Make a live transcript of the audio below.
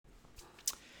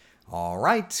All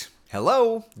right.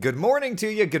 Hello. Good morning to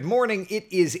you. Good morning. It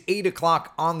is 8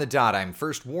 o'clock on the dot. I'm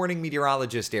first warning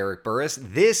meteorologist Eric Burris.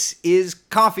 This is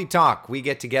Coffee Talk. We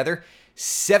get together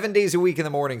 7 days a week in the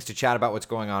mornings to chat about what's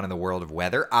going on in the world of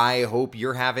weather. I hope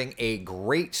you're having a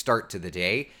great start to the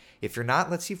day. If you're not,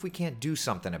 let's see if we can't do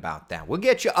something about that. We'll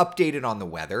get you updated on the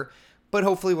weather, but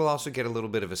hopefully we'll also get a little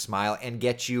bit of a smile and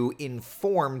get you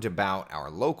informed about our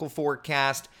local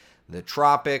forecast, the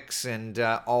tropics, and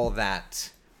all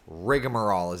that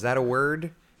rigmarole. Is that a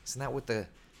word? Isn't that what the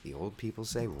old people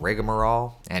say?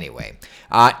 Rigmarole? Anyway,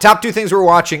 top two things we're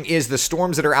watching is the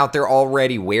storms that are out there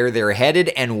already, where they're headed,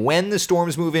 and when the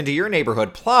storms move into your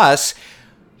neighborhood. Plus,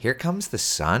 here comes the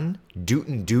sun.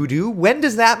 Dootin' doo-doo. When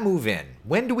does that move in?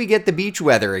 When do we get the beach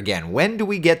weather again? When do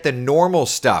we get the normal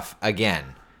stuff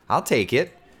again? I'll take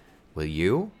it. Will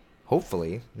you?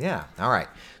 Hopefully. Yeah. All right.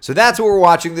 So that's what we're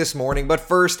watching this morning. But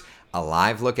first, a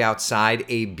live look outside,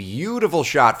 a beautiful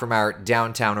shot from our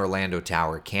downtown Orlando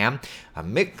tower cam. A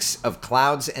mix of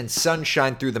clouds and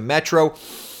sunshine through the metro.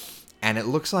 And it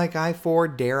looks like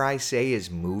I-4, dare I say, is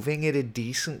moving at a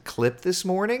decent clip this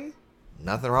morning.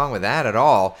 Nothing wrong with that at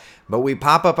all. But we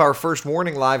pop up our first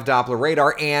warning live Doppler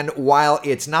radar. And while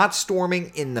it's not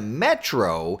storming in the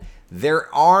metro,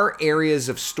 there are areas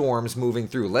of storms moving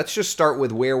through. Let's just start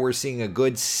with where we're seeing a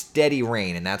good steady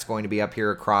rain, and that's going to be up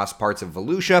here across parts of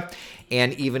Volusia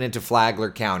and even into Flagler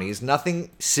counties. Nothing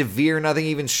severe, nothing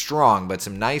even strong, but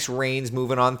some nice rains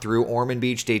moving on through. Ormond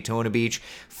Beach, Daytona Beach,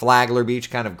 Flagler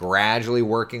Beach kind of gradually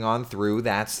working on through.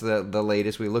 That's the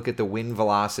latest. We look at the wind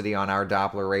velocity on our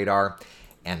Doppler radar,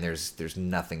 and there's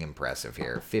nothing impressive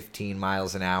here. 15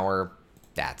 miles an hour,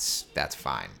 that's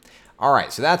fine. All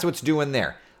right, so that's what's doing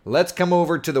there. Let's come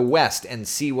over to the west and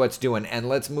see what's doing. And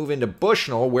let's move into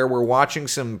Bushnell, where we're watching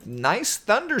some nice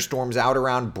thunderstorms out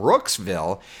around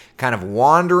Brooksville, kind of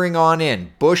wandering on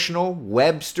in. Bushnell,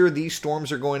 Webster, these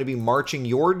storms are going to be marching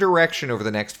your direction over the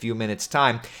next few minutes'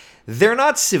 time. They're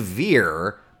not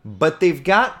severe, but they've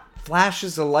got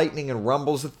flashes of lightning and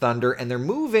rumbles of thunder, and they're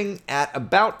moving at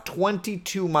about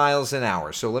 22 miles an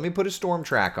hour. So let me put a storm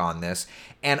track on this,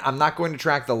 and I'm not going to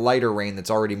track the lighter rain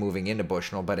that's already moving into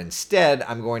Bushnell, but instead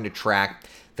I'm going to track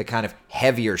the kind of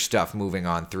heavier stuff moving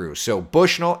on through. So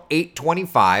Bushnell,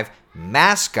 825,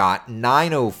 Mascot,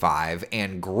 905,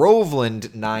 and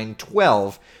Groveland,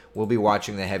 912 will be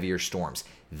watching the heavier storms.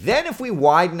 Then if we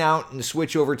widen out and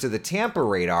switch over to the Tampa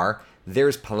radar,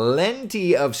 there's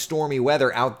plenty of stormy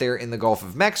weather out there in the Gulf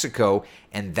of Mexico,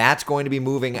 and that's going to be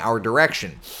moving our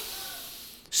direction.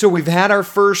 So we've had our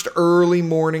first early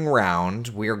morning round.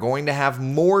 We are going to have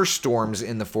more storms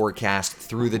in the forecast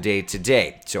through the day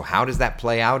today. So how does that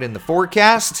play out in the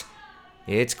forecast?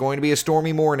 It's going to be a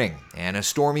stormy morning and a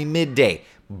stormy midday.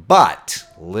 But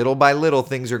little by little,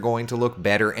 things are going to look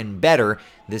better and better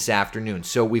this afternoon.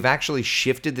 So we've actually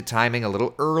shifted the timing a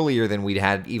little earlier than we'd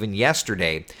had even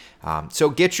yesterday. So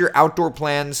get your outdoor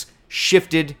plans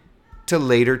shifted to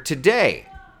later today.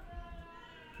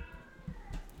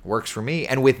 Works for me.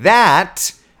 And with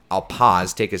that, I'll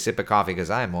pause, take a sip of coffee, because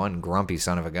I am one grumpy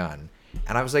son of a gun.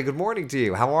 And I was like, good morning to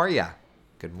you. How are you?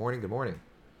 Good morning, good morning.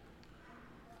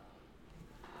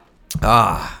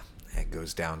 That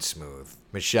goes down smooth.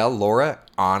 Michelle, Laura,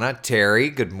 Anna, Terry,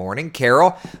 good morning.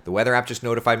 Carol, the weather app just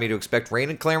notified me to expect rain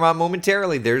in Claremont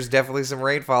momentarily. There's definitely some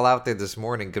rainfall out there this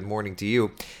morning. Good morning to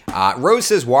you. Rose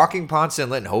says, walking Ponce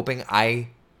Inlet and hoping I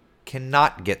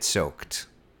cannot get soaked.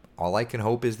 All I can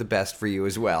hope is the best for you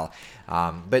as well.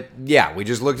 But yeah, we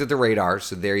just looked at the radar,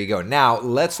 so there you go. Now,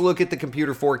 let's look at the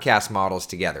computer forecast models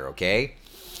together, okay?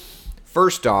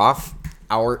 First off,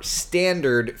 our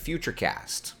standard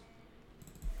Futurecast.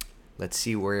 Let's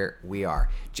see where we are.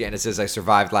 Janice says, I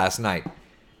survived last night.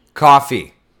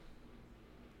 Coffee.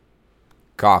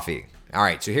 All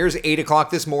right, so here's 8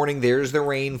 o'clock this morning. There's the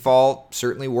rainfall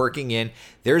certainly working in.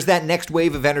 There's that next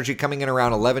wave of energy coming in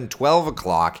around 11, 12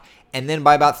 o'clock. And then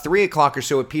by about 3 o'clock or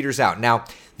so, it peters out. Now,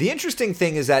 the interesting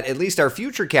thing is that at least our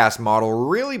Futurecast model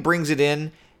really brings it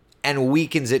in and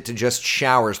weakens it to just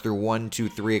showers through 1, 2,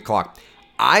 3 o'clock.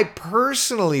 I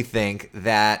personally think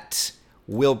that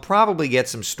we'll probably get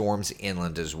some storms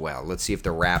inland as well. Let's see if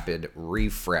the rapid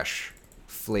refresh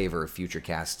flavor of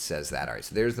Futurecast says that. All right,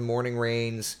 so there's the morning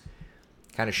rains,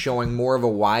 kind of showing more of a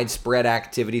widespread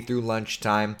activity through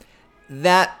lunchtime.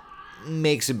 That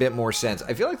makes a bit more sense.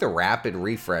 I feel like the rapid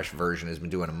refresh version has been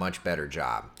doing a much better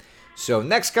job. So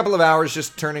next couple of hours,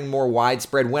 just turning more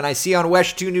widespread. When I see on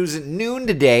WESH 2 News at noon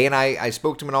today, and I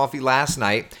spoke to Manalfi last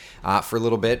night for a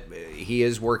little bit. He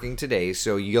is working today,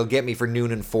 so you'll get me for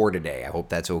noon and 4 today. I hope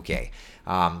that's okay.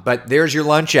 But there's your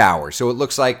lunch hour. So it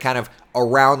looks like kind of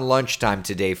around lunchtime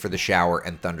today for the shower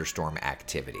and thunderstorm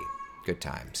activity. Good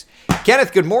times.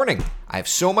 Kenneth, good morning. I have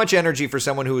so much energy for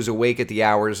someone who is awake at the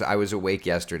hours I was awake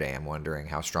yesterday. I'm wondering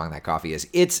how strong that coffee is.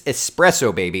 It's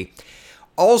espresso, baby.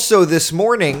 Also, this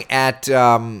morning at,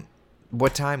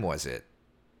 what time was it?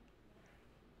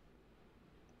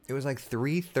 It was like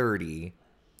 3:30.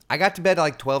 I got to bed at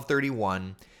like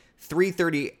 12:31.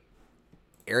 3:30,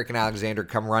 Eric and Alexander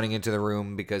come running into the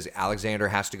room because Alexander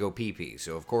has to go pee-pee.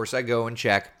 So, of course, I go and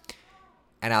check.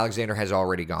 And Alexander has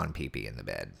already gone pee-pee in the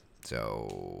bed.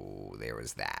 So there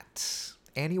was that.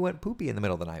 And he went poopy in the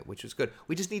middle of the night, which was good.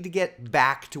 We just need to get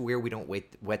back to where we don't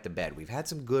wet the bed. We've had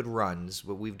some good runs,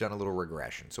 but we've done a little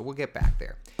regression. So we'll get back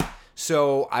there.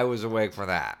 So I was awake for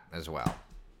that as well.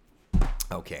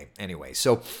 Okay, anyway.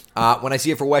 So when I see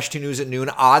it for WESH 2 News at noon,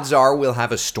 odds are we'll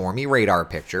have a stormy radar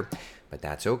picture. But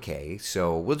that's okay.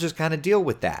 So we'll just kind of deal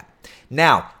with that.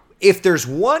 Now, if there's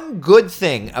one good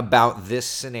thing about this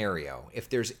scenario, if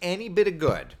there's any bit of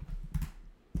good,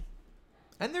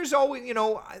 and there's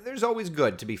always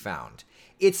good to be found,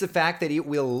 it's the fact that it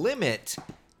will limit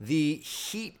the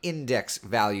heat index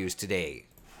values today.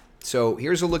 So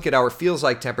here's a look at our feels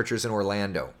like temperatures in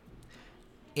Orlando.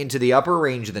 Into the upper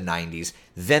range of the 90s,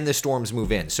 then the storms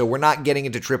move in. So we're not getting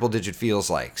into triple-digit feels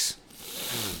likes.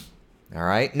 All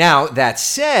right. Now, that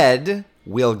said,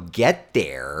 we'll get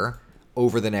there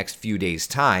over the next few days'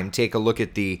 time. Take a look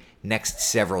at the next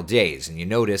several days, and you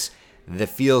notice the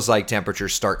feels like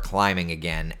temperatures start climbing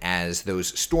again as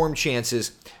those storm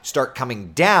chances start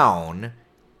coming down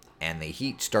and the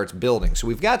heat starts building. So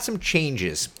we've got some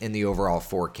changes in the overall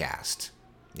forecast.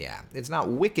 Yeah, it's not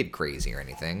wicked crazy or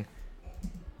anything.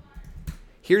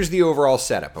 Here's the overall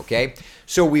setup, okay?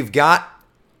 So we've got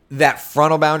that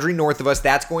frontal boundary north of us.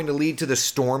 That's going to lead to the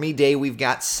stormy day we've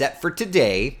got set for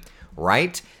today,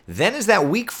 right? Then as that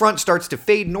weak front starts to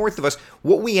fade north of us,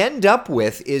 what we end up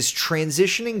with is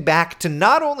transitioning back to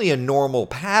not only a normal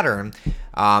pattern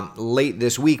late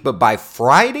this week, but by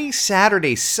Friday,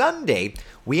 Saturday, Sunday,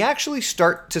 we actually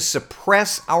start to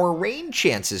suppress our rain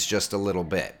chances just a little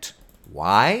bit.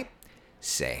 Why?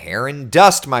 Saharan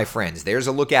dust, my friends. There's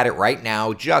a look at it right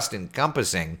now, just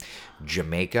encompassing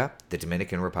Jamaica, the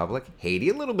Dominican Republic, Haiti,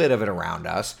 a little bit of it around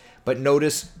us. But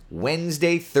notice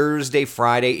Wednesday, Thursday,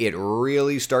 Friday, it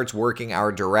really starts working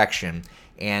our direction.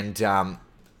 And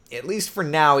at least for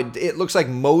now, it looks like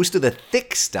most of the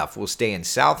thick stuff will stay in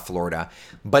South Florida.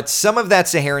 But some of that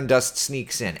Saharan dust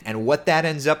sneaks in. And what that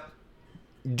ends up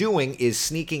doing is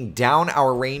sneaking down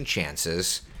our rain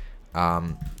chances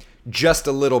just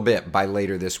a little bit by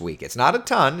later this week. It's not a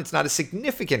ton. It's not a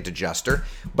significant adjuster.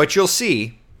 But you'll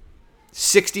see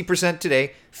 60%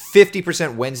 today,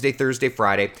 50% Wednesday, Thursday,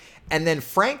 Friday. And then,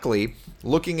 frankly,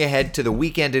 looking ahead to the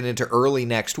weekend and into early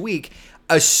next week,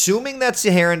 assuming that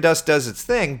Saharan dust does its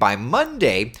thing, by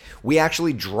Monday, we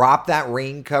actually drop that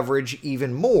rain coverage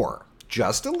even more,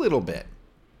 just a little bit.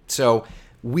 So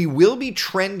we will be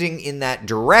trending in that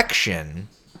direction.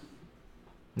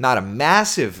 Not a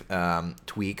massive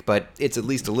tweak, but it's at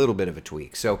least a little bit of a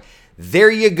tweak. So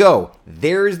there you go.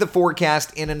 There's the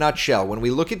forecast in a nutshell. When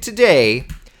we look at today,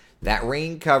 that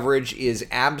rain coverage is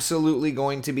absolutely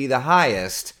going to be the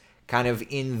highest kind of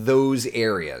in those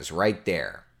areas right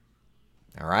there.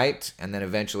 All right? And then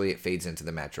eventually it fades into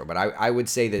the metro. But I would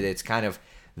say that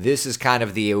this is kind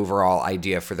of the overall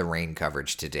idea for the rain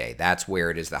coverage today. That's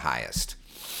where it is the highest.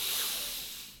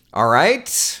 All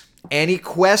right? Any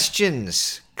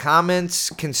questions, comments,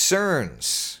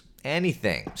 concerns,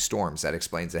 anything? Storms, that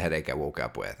explains the headache I woke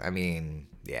up with. I mean,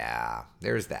 yeah,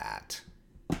 there's that.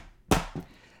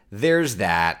 There's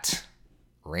that.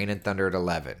 Rain and thunder at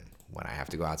 11 when I have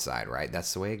to go outside, right?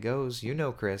 That's the way it goes. You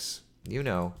know, Chris. You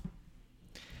know.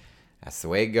 That's the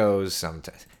way it goes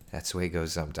sometimes. That's the way it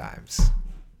goes sometimes.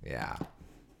 Yeah.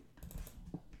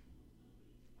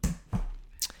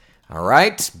 All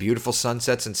right. Beautiful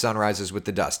sunsets and sunrises with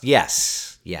the dust.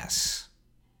 Yes. Yes.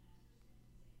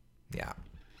 Yeah.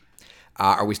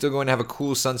 Are we still going to have a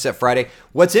cool sunset Friday?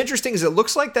 What's interesting is it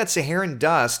looks like that Saharan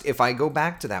dust, if I go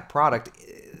back to that product,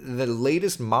 the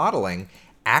latest modeling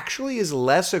actually is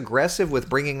less aggressive with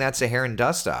bringing that Saharan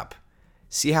dust up.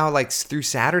 See how, like, through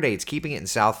Saturday, it's keeping it in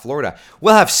South Florida.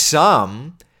 We'll have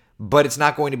some, but it's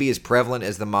not going to be as prevalent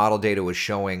as the model data was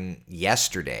showing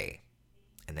yesterday.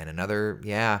 And then another,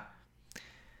 yeah.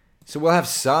 So we'll have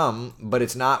some, but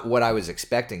it's not what I was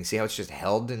expecting. See how it's just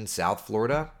held in South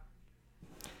Florida?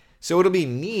 So it'll be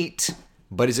neat,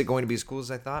 but is it going to be as cool as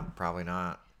I thought? Probably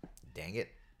not. Dang it.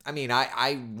 I mean,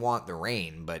 I want the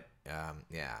rain, but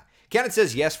yeah. Kenneth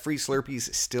says, yes, free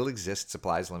Slurpees still exist.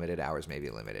 Supplies limited, hours may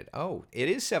be limited. Oh, it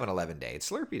is 7-Eleven day. It's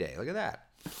Slurpee day. Look at that.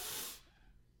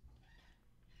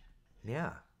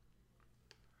 Yeah.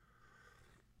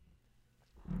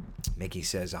 Mickey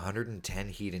says 110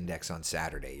 heat index on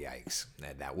Saturday. Yikes.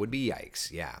 That would be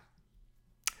yikes. Yeah.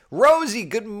 Rosie,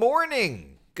 good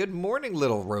morning. Good morning,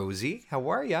 little Rosie. How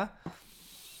are ya?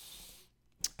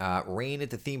 Rain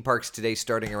at the theme parks today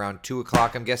starting around 2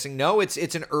 o'clock, I'm guessing. No,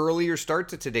 it's an earlier start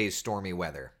to today's stormy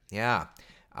weather. Yeah.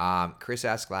 Chris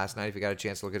asked last night if he got a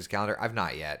chance to look at his calendar. I've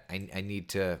not yet. I need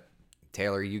to.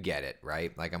 Taylor, you get it,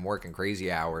 right? Like, I'm working crazy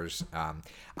hours.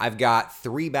 I've got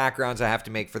 3 backgrounds I have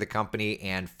to make for the company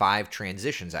and 5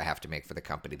 transitions I have to make for the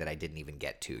company that I didn't even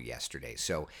get to yesterday.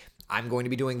 So I'm going to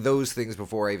be doing those things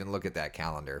before I even look at that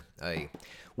calendar.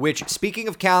 Which, speaking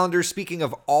of calendars, speaking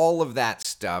of all of that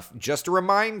stuff, just a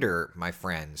reminder, my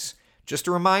friends, just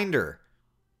a reminder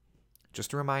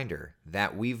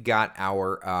that we've got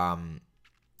our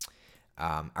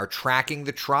Tracking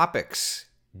the Tropics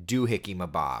doohickey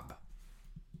mabob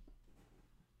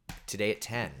today at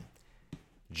 10.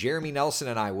 Jeremy Nelson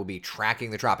and I will be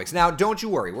tracking the tropics. Now, don't you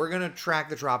worry. We're going to track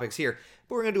the tropics here,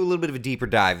 but we're going to do a little bit of a deeper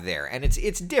dive there. And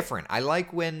it's different. I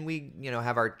like when we,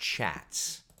 have our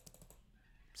chats.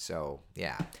 So,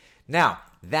 yeah. Now,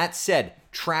 that said,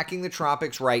 tracking the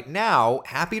tropics right now,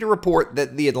 happy to report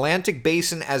that the Atlantic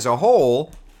Basin as a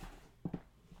whole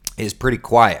is pretty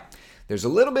quiet. There's a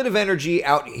little bit of energy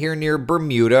out here near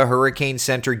Bermuda, Hurricane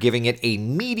Center giving it a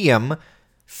medium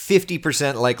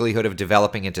 50% likelihood of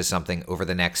developing into something over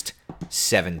the next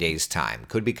 7 days' time.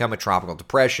 Could become a tropical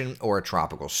depression or a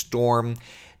tropical storm.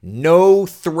 No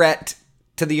threat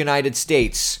to the United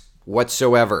States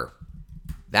whatsoever.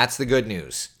 That's the good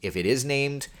news. If it is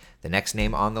named, the next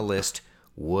name on the list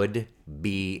would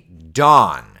be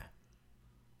Dawn.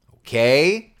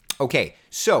 Okay? Okay,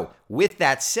 so with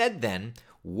that said then,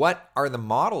 what are the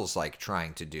models like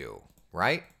trying to do,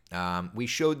 right? We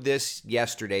showed this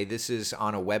yesterday. This is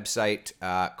on a website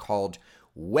called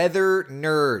Weather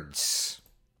Nerds.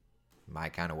 My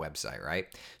kind of website, right?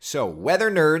 So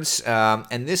Weather Nerds,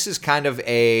 and this is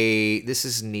this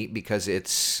is neat because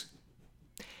it's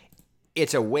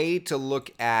a way to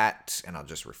look at, and I'll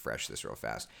just refresh this real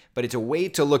fast, but it's a way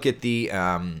to look at the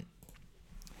kind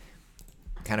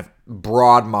of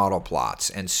broad model plots.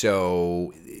 And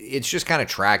so it's just kind of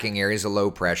tracking areas of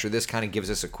low pressure. This kind of gives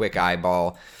us a quick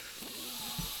eyeball.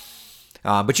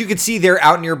 But you can see there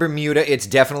out near Bermuda, it's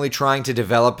definitely trying to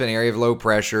develop an area of low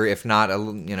pressure, if not,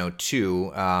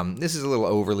 two. This is a little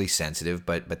overly sensitive,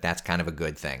 but that's kind of a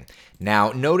good thing.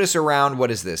 Now, notice around,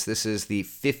 what is this? This is the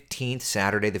 15th,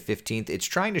 Saturday the 15th. It's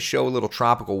trying to show a little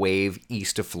tropical wave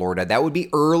east of Florida. That would be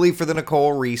early for the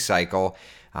Nicole recycle,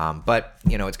 but,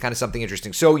 it's kind of something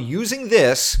interesting. So using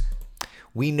this,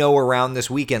 we know around this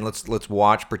weekend, let's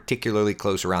watch particularly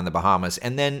close around the Bahamas.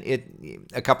 And then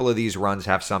a couple of these runs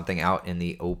have something out in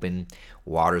the open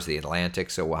waters of the Atlantic,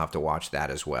 so we'll have to watch that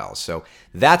as well. So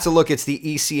that's a look. It's the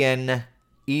ECENS,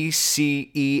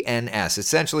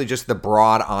 essentially just the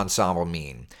broad ensemble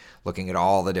mean, looking at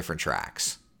all the different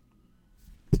tracks.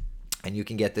 And you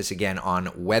can get this again on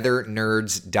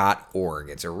weathernerds.org.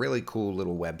 It's a really cool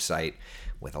little website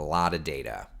with a lot of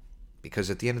data. Because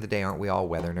at the end of the day, aren't we all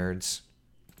weather nerds?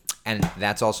 And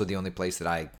that's also the only place that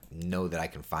I know that I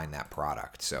can find that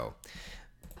product. So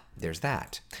there's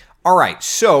that. All right,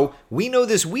 so we know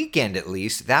this weekend at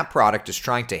least, that product is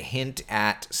trying to hint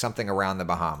at something around the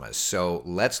Bahamas. So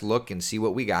let's look and see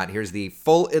what we got. Here's the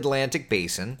full Atlantic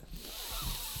Basin.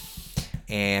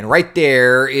 And right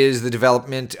there is the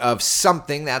development of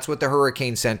something. That's what the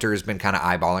Hurricane Center has been kind of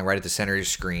eyeballing right at the center of your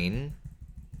screen.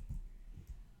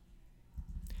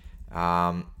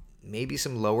 Maybe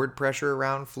some lowered pressure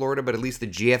around Florida, but at least the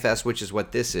GFS, which is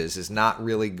what this is not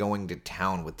really going to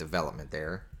town with development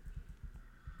there.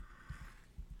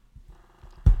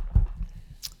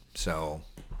 So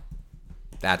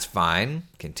that's fine.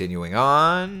 Continuing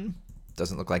on.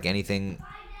 Doesn't look like anything. Bye,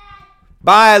 Dad.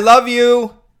 Bye, I love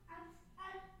you.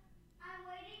 I'm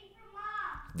waiting for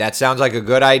Mom. That sounds like a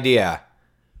good idea.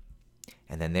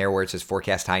 And then there where it says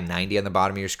forecast high 90 on the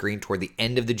bottom of your screen, toward the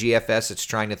end of the GFS, it's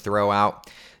trying to throw out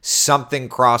something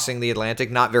crossing the Atlantic.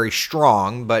 Not very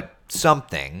strong, but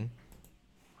something.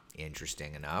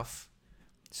 Interesting enough.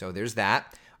 So there's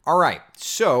that. All right,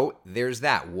 so there's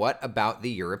that. What about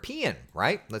the European,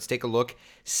 right? Let's take a look.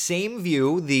 Same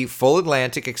view, the full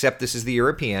Atlantic, except this is the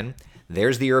European.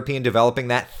 There's the European developing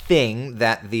that thing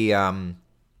that the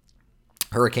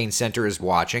Hurricane Center is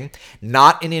watching.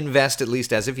 Not an invest, at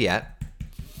least as of yet.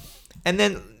 And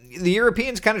then the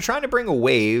Europeans kind of trying to bring a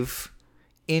wave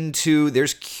into,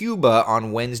 there's Cuba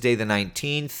on Wednesday the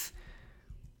 19th.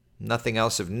 Nothing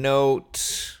else of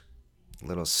note.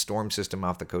 Little storm system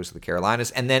off the coast of the Carolinas.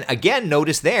 And then again,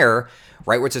 notice there,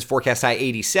 right where it says forecast high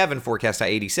 87,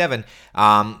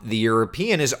 the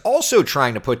European is also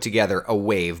trying to put together a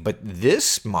wave. But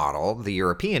this model, the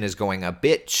European, is going a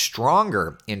bit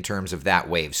stronger in terms of that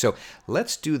wave. So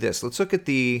let's do this. Let's look at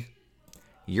the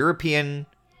European.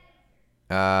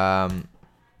 Let's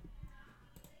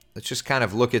just kind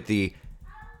of look at the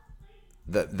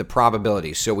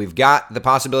probability. So we've got the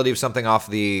possibility of something off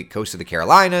the coast of the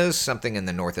Carolinas, something in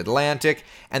the North Atlantic,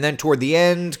 and then toward the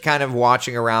end, kind of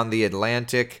watching around the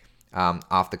Atlantic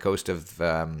off the coast of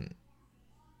the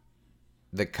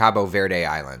Cabo Verde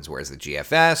Islands. Where's the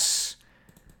GFS?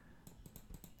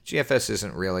 GFS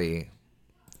isn't really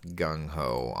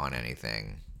gung-ho on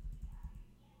anything.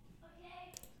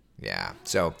 Yeah,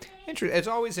 so it's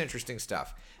always interesting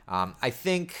stuff. I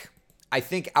think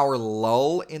our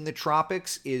lull in the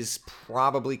tropics is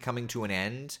probably coming to an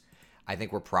end. I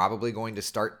think we're probably going to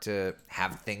start to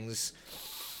have things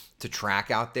to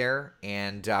track out there.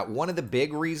 And one of the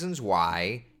big reasons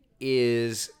why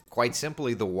is quite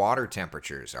simply the water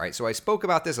temperatures. All right, so I spoke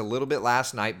about this a little bit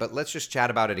last night, but let's just chat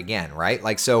about it again, right?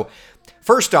 Like, so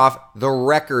first off, the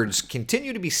records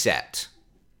continue to be set.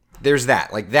 There's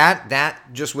that. Like that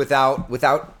just without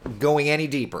going any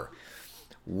deeper.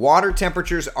 Water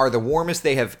temperatures are the warmest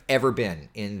they have ever been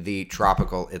in the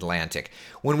tropical Atlantic.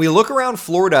 When we look around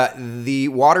Florida, the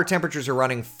water temperatures are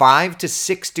running 5 to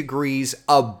 6 degrees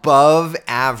above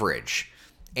average.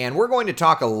 And we're going to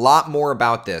talk a lot more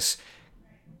about this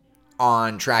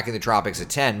on Tracking the Tropics at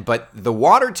 10. But the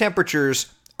water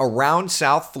temperatures around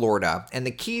South Florida, and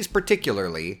the Keys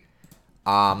particularly,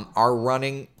 are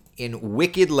running in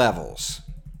wicked levels.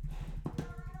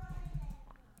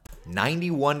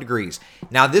 91 degrees.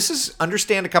 Now, this is,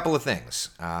 understand a couple of things,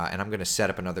 and I'm going to set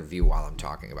up another view while I'm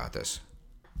talking about this.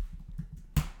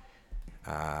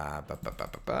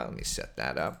 Let me set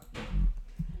that up.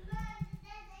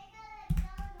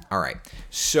 All right.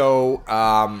 So,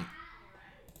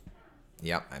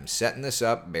 yep, I'm setting this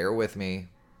up. Bear with me.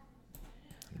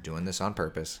 I'm doing this on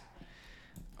purpose.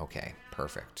 Okay,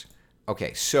 perfect.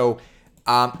 Okay, so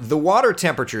the water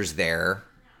temperatures there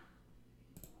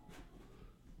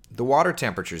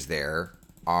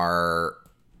are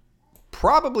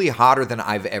probably hotter than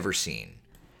I've ever seen.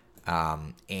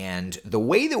 And the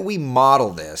way that we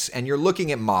model this, and you're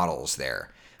looking at models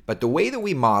there, but the way that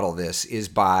we model this is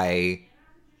by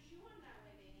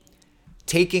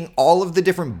taking all of the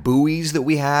different buoys that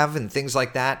we have and things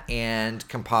like that and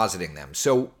compositing them.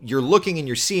 So you're looking and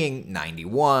you're seeing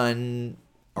 91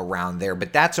 around there,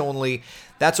 but that's only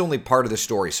part of the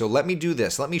story. So let me do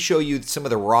this. Let me show you some of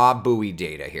the raw buoy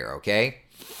data here, okay?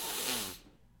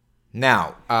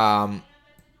 Now,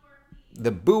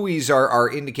 the buoys are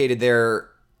indicated there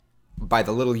by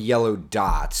the little yellow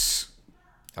dots,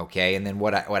 okay? And then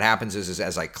what happens is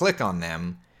as I click on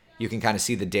them, you can kind of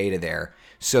see the data there.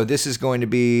 So this is going to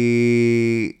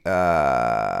be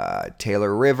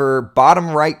Taylor River,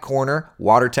 bottom right corner,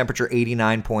 water temperature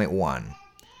 89.1.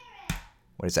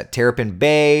 What is that? Terrapin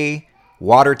Bay,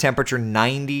 water temperature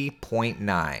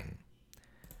 90.9.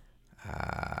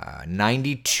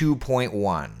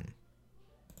 92.1.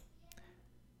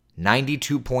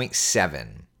 92.7.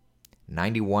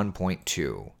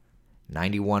 91.2.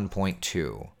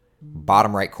 91.2.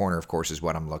 Bottom right corner, of course, is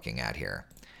what I'm looking at here.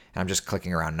 And I'm just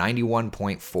clicking around.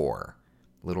 91.4.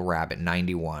 Little Rabbit,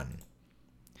 91.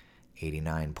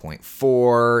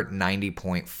 89.4.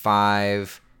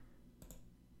 90.5.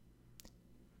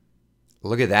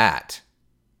 Look at that.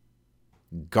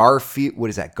 Garfield,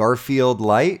 what is that? Garfield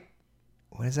Light?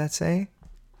 What does that say?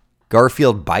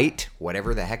 Garfield Bight?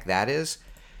 Whatever the heck that is.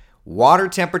 Water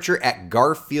temperature at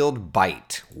Garfield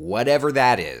Bight. Whatever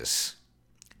that is.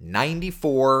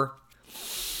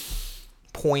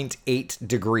 94.8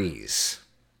 degrees.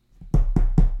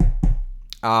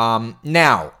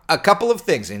 Now, a couple of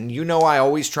things, and you know I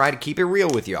always try to keep it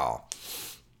real with y'all.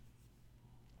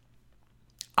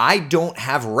 I don't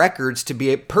have records to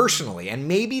be personally, and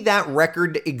maybe that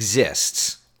record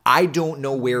exists. I don't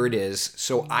know where it is,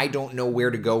 so I don't know where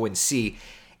to go and see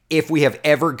if we have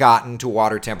ever gotten to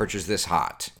water temperatures this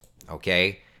hot.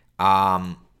 Okay?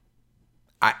 I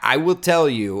will tell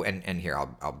you, and here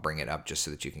I'll bring it up just so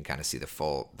that you can kind of see the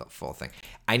full thing.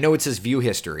 I know it says view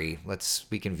history.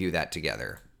 We can view that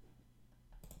together.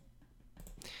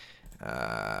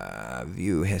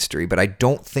 View history, but I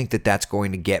don't think that that's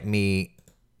going to get me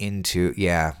into,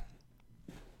 yeah.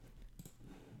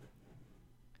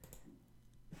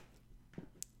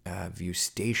 View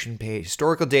station page.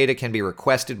 Historical data can be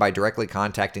requested by directly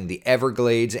contacting the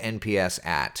Everglades NPS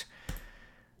at.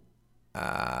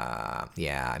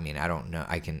 Yeah, I mean, I don't know.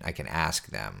 I can ask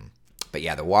them. But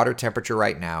yeah, the water temperature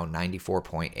right now,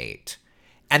 94.8.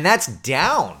 And that's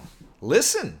down.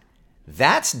 Listen,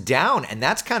 that's down, and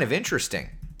that's kind of interesting.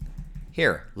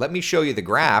 Here, let me show you the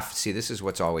graph. See, this is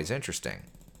what's always interesting.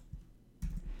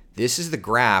 This is the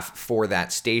graph for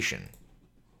that station.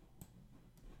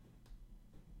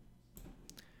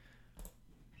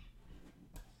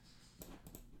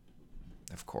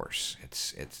 Of course,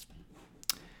 it's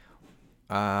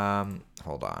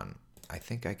hold on. I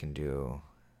think I can do.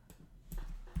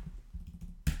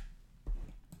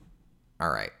 All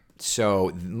right.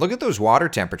 So look at those water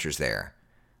temperatures there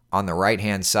on the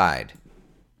right-hand side.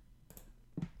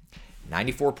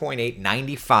 94.8,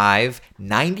 95,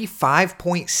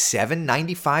 95.7,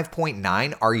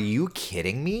 95.9. Are you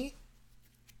kidding me?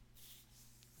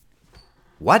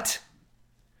 What?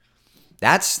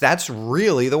 That's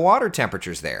really the water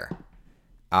temperatures there.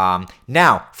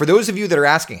 Now, for those of you that are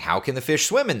asking, how can the fish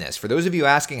swim in this? For those of you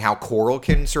asking how coral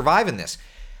can survive in this,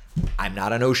 I'm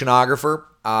not an oceanographer,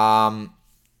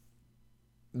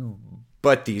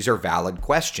 but these are valid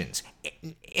questions.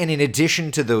 And in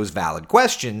addition to those valid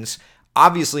questions,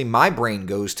 obviously my brain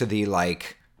goes to the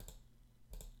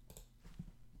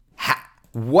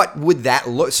what would that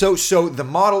look? So the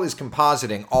model is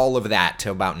compositing all of that to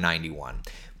about 91.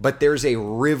 But there's a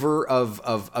river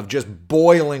of just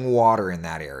boiling water in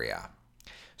that area.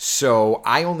 So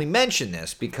I only mention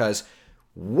this because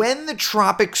when the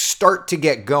tropics start to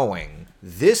get going,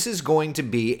 this is going to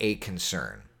be a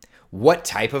concern. What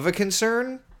type of a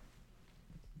concern?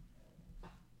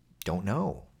 Don't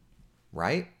know,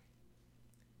 right?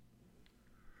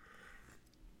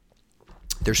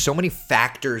 There's so many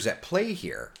factors at play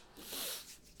here.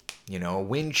 You know,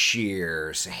 wind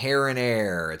shear, Saharan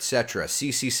air, etc.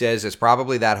 CC says it's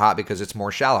probably that hot because it's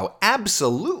more shallow.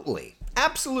 Absolutely.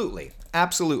 Absolutely.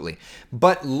 Absolutely.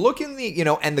 But look in the,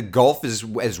 and the Gulf is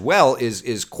as well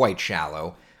is quite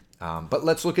shallow. But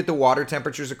let's look at the water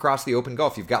temperatures across the open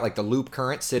Gulf. You've got like the loop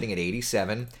current sitting at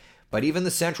 87, but even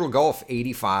the central Gulf,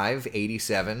 85,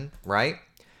 87, right?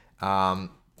 And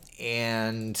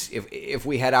if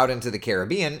we head out into the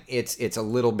Caribbean, it's a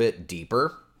little bit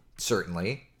deeper,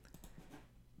 certainly.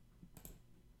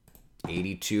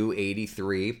 82,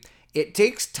 83. It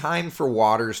takes time for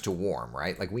waters to warm,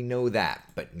 right? Like we know that.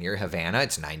 But near Havana,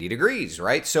 it's 90 degrees,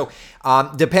 right? So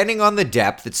depending on the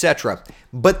depth, etc.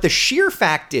 But the sheer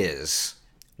fact is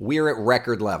we're at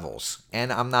record levels.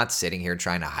 And I'm not sitting here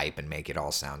trying to hype and make it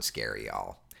all sound scary,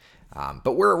 y'all.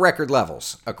 But we're at record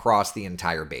levels across the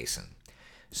entire basin.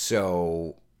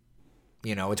 So,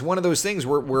 it's one of those things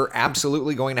where we're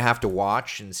absolutely going to have to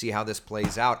watch and see how this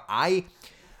plays out.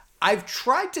 I've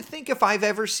tried to think if I've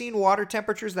ever seen water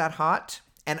temperatures that hot,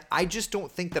 and I just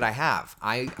don't think that I have.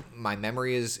 My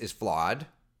memory is flawed,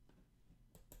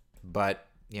 but,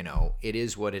 it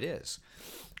is what it is.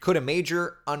 Could a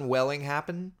major unwelling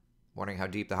happen? Wondering how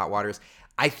deep the hot water is.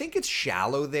 I think it's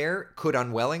shallow there. Could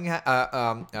upwelling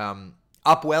happen?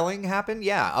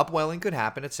 Yeah, upwelling could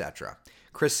happen, etc.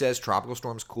 Chris says tropical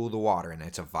storms cool the water, and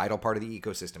it's a vital part of the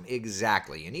ecosystem.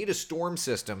 Exactly. You need a storm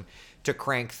system to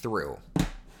crank through.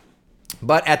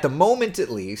 But at the moment, at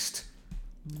least,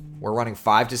 we're running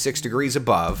 5 to 6 degrees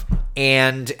above,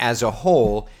 and as a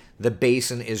whole, the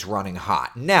basin is running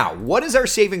hot. Now, what is our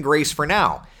saving grace for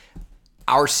now?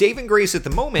 Our saving grace at the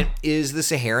moment is the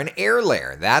Saharan air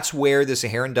layer. That's where the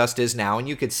Saharan dust is now, and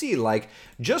you could see,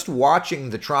 just watching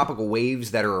the tropical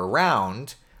waves that are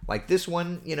around, like this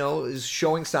one, is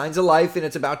showing signs of life, and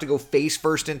it's about to go face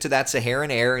first into that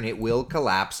Saharan air, and it will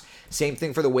collapse. Same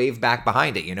thing for the wave back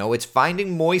behind it. It's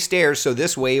finding moist air, so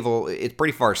this wave it's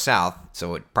pretty far south,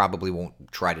 so it probably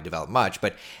won't try to develop much.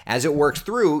 But as it works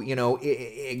through,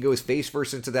 it goes face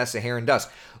first into that Saharan dust.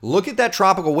 Look at that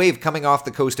tropical wave coming off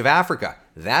the coast of Africa.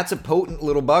 That's a potent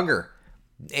little bugger.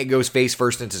 It goes face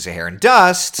first into Saharan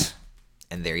dust,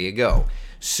 and there you go.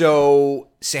 So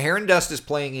Saharan dust is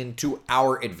playing into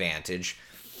our advantage,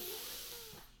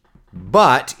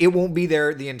 but it won't be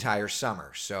there the entire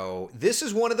summer. So this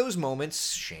is one of those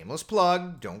moments, shameless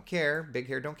plug, don't care, big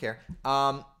hair, don't care.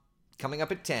 Coming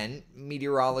up at 10,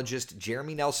 meteorologist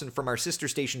Jeremy Nelson from our sister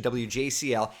station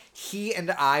WJCL, he and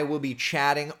I will be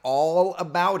chatting all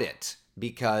about it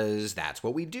because that's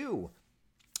what we do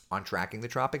on Tracking the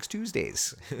Tropics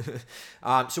Tuesdays.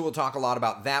 So we'll talk a lot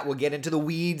about that. We'll get into the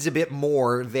weeds a bit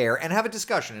more there and have a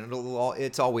discussion. And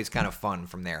it's always kind of fun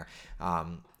from there.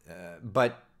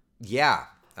 But yeah,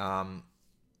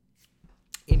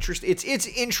 it's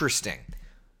interesting.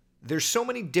 There's so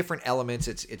many different elements.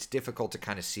 It's difficult to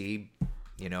kind of see,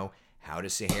 how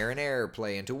does Saharan air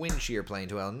play into wind shear, play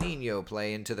into El Nino,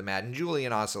 play into the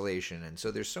Madden-Julian oscillation. And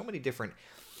so there's so many different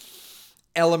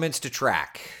elements to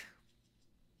track.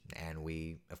 And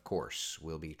we, of course,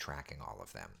 will be tracking all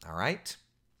of them. All right?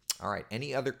 All right.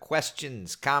 Any other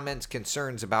questions, comments,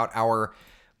 concerns about our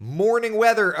morning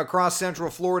weather across Central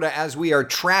Florida as we are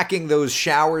tracking those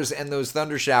showers and those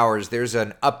thunder showers? There's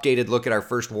an updated look at our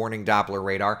first warning Doppler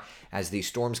radar as these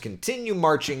storms continue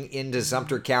marching into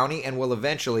Sumter County and will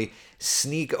eventually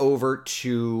sneak over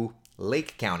to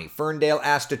Lake County, Ferndale,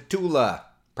 Astatoula.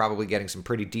 Probably getting some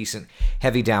pretty decent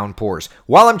heavy downpours.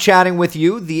 While I'm chatting with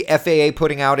you, the FAA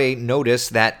putting out a notice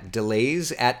that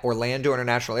delays at Orlando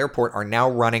International Airport are now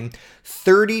running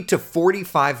 30 to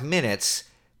 45 minutes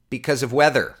because of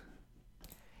weather.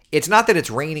 It's not that it's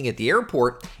raining at the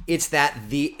airport, it's that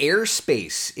the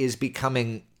airspace is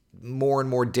becoming more and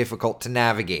more difficult to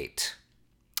navigate.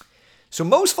 So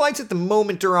most flights at the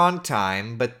moment are on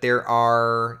time, but there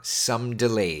are some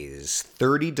delays.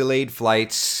 30 delayed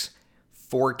flights,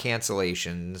 4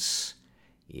 cancellations.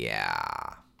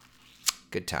 Yeah.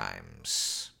 Good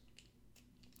times.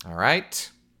 All right.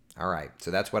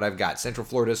 So that's what I've got. Central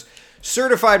Florida's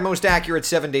certified most accurate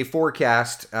 7-day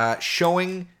forecast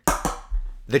showing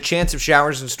the chance of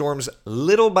showers and storms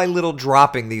little by little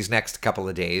dropping these next couple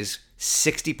of days.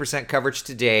 60% coverage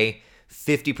today,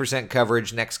 50%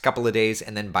 coverage next couple of days,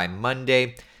 and then by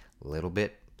Monday, a little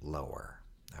bit lower.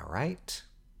 All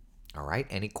right,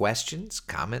 any questions,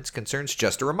 comments, concerns?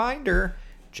 Just a reminder,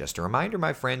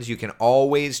 my friends, you can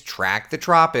always track the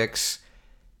tropics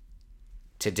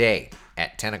today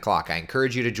at 10 o'clock. I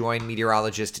encourage you to join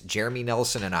meteorologist Jeremy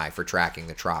Nelson and I for tracking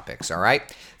the tropics, all right?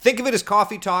 Think of it as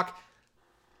coffee talk,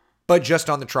 but just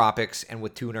on the tropics and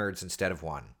with 2 nerds instead of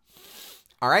 1.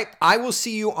 All right, I will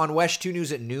see you on WESH 2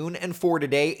 News at noon and 4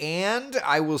 today, and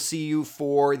I will see you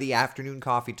for the afternoon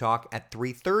coffee talk at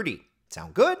 3:30.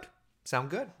 Sound good?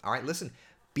 All right, listen,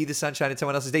 be the sunshine in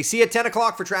someone else's day. See you at 10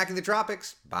 o'clock for Tracking the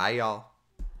Tropics. Bye, y'all.